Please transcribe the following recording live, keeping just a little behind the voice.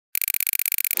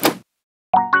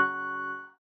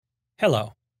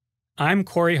Hello, I'm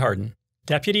Corey Harden,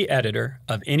 Deputy Editor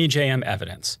of NEJM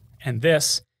Evidence, and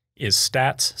this is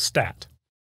Stats Stat.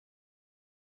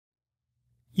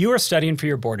 You are studying for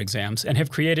your board exams and have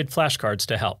created flashcards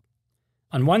to help.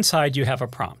 On one side, you have a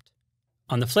prompt.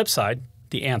 On the flip side,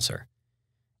 the answer.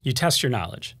 You test your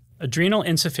knowledge. Adrenal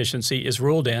insufficiency is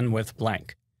ruled in with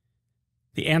blank.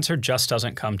 The answer just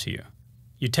doesn't come to you.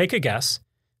 You take a guess,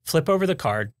 flip over the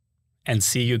card, and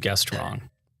see you guessed wrong.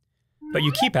 But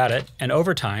you keep at it, and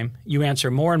over time, you answer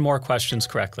more and more questions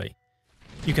correctly.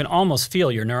 You can almost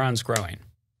feel your neurons growing.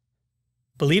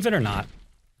 Believe it or not,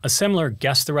 a similar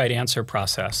guess the right answer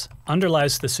process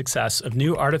underlies the success of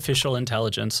new artificial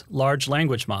intelligence large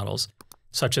language models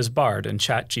such as Bard and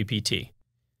ChatGPT.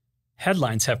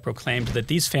 Headlines have proclaimed that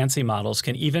these fancy models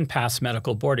can even pass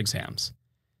medical board exams.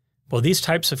 Will these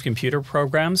types of computer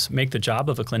programs make the job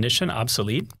of a clinician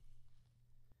obsolete?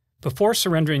 Before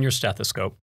surrendering your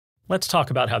stethoscope, let's talk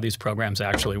about how these programs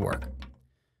actually work.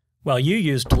 While you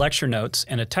used lecture notes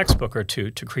and a textbook or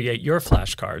two to create your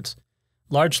flashcards,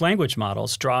 large language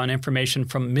models draw on information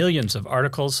from millions of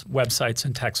articles, websites,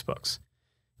 and textbooks,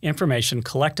 information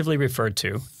collectively referred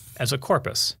to as a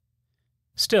corpus.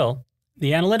 Still,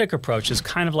 the analytic approach is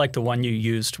kind of like the one you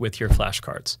used with your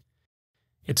flashcards.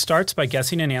 It starts by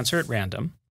guessing an answer at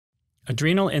random.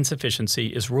 Adrenal insufficiency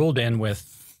is ruled in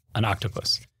with an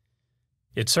octopus.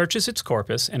 It searches its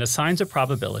corpus and assigns a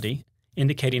probability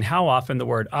indicating how often the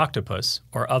word octopus,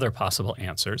 or other possible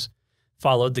answers,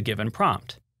 followed the given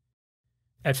prompt.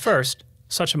 At first,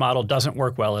 such a model doesn't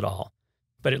work well at all,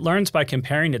 but it learns by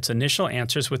comparing its initial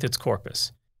answers with its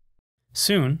corpus.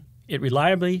 Soon, it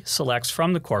reliably selects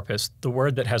from the corpus the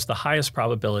word that has the highest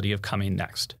probability of coming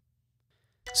next.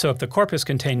 So if the corpus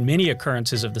contained many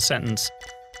occurrences of the sentence,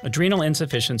 adrenal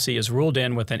insufficiency is ruled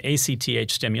in with an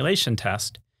ACTH stimulation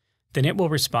test, then it will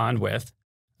respond with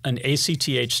an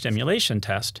ACTH stimulation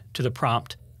test to the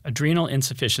prompt, adrenal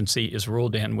insufficiency is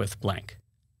ruled in with blank.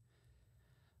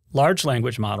 Large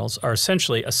language models are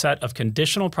essentially a set of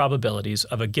conditional probabilities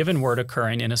of a given word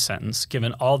occurring in a sentence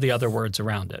given all the other words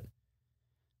around it.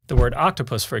 The word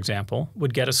octopus, for example,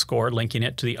 would get a score linking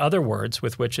it to the other words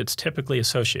with which it's typically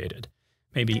associated,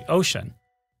 maybe ocean,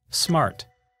 smart,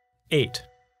 ate,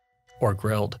 or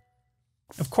grilled.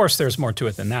 Of course, there's more to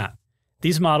it than that.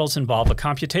 These models involve a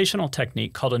computational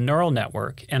technique called a neural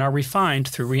network and are refined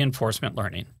through reinforcement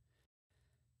learning.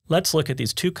 Let's look at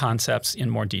these two concepts in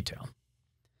more detail.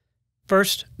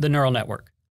 First, the neural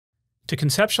network. To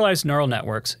conceptualize neural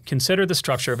networks, consider the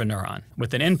structure of a neuron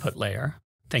with an input layer,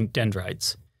 think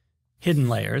dendrites, hidden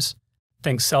layers,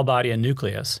 think cell body and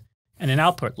nucleus, and an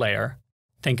output layer,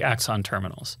 think axon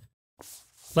terminals.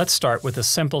 Let's start with a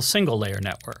simple single-layer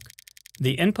network.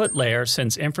 The input layer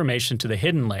sends information to the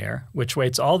hidden layer, which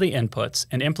weights all the inputs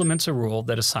and implements a rule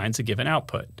that assigns a given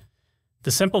output.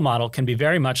 The simple model can be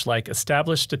very much like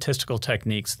established statistical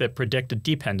techniques that predict a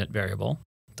dependent variable,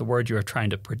 the word you are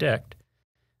trying to predict,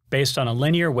 based on a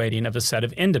linear weighting of a set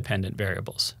of independent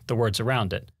variables, the words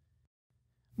around it.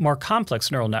 More complex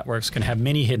neural networks can have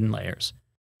many hidden layers.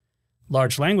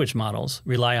 Large language models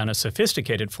rely on a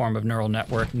sophisticated form of neural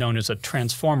network known as a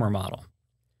transformer model.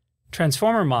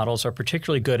 Transformer models are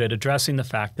particularly good at addressing the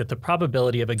fact that the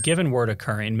probability of a given word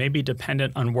occurring may be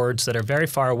dependent on words that are very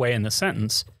far away in the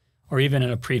sentence, or even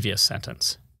in a previous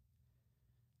sentence.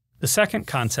 The second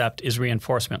concept is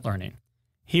reinforcement learning.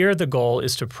 Here, the goal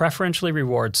is to preferentially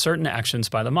reward certain actions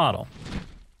by the model.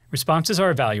 Responses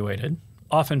are evaluated,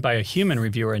 often by a human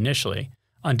reviewer initially,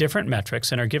 on different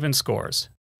metrics and are given scores,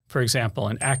 for example,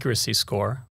 an accuracy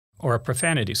score or a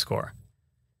profanity score.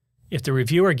 If the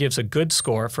reviewer gives a good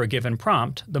score for a given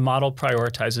prompt, the model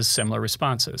prioritizes similar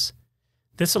responses.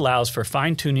 This allows for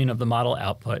fine-tuning of the model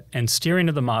output and steering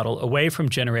of the model away from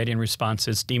generating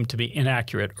responses deemed to be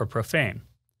inaccurate or profane.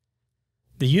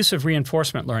 The use of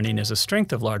reinforcement learning is a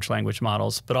strength of large language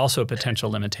models, but also a potential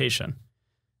limitation.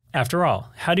 After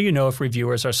all, how do you know if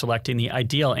reviewers are selecting the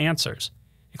ideal answers,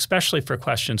 especially for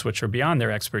questions which are beyond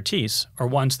their expertise or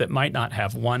ones that might not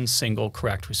have one single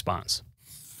correct response?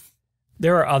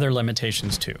 There are other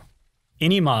limitations too.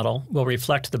 Any model will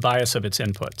reflect the bias of its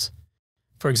inputs.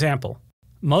 For example,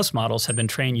 most models have been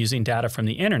trained using data from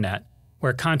the internet,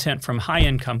 where content from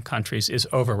high-income countries is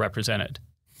overrepresented.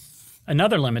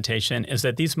 Another limitation is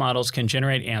that these models can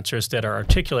generate answers that are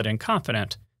articulate and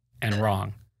confident, and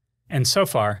wrong. And so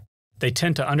far, they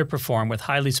tend to underperform with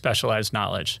highly specialized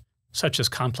knowledge, such as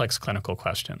complex clinical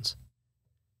questions.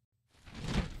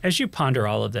 As you ponder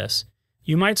all of this,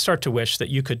 you might start to wish that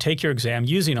you could take your exam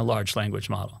using a large language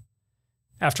model.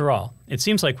 After all, it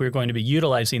seems like we're going to be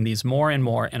utilizing these more and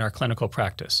more in our clinical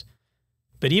practice.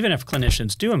 But even if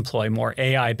clinicians do employ more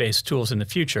AI-based tools in the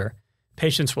future,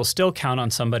 patients will still count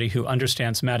on somebody who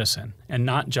understands medicine and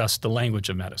not just the language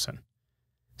of medicine.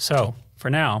 So, for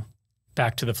now,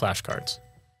 back to the flashcards.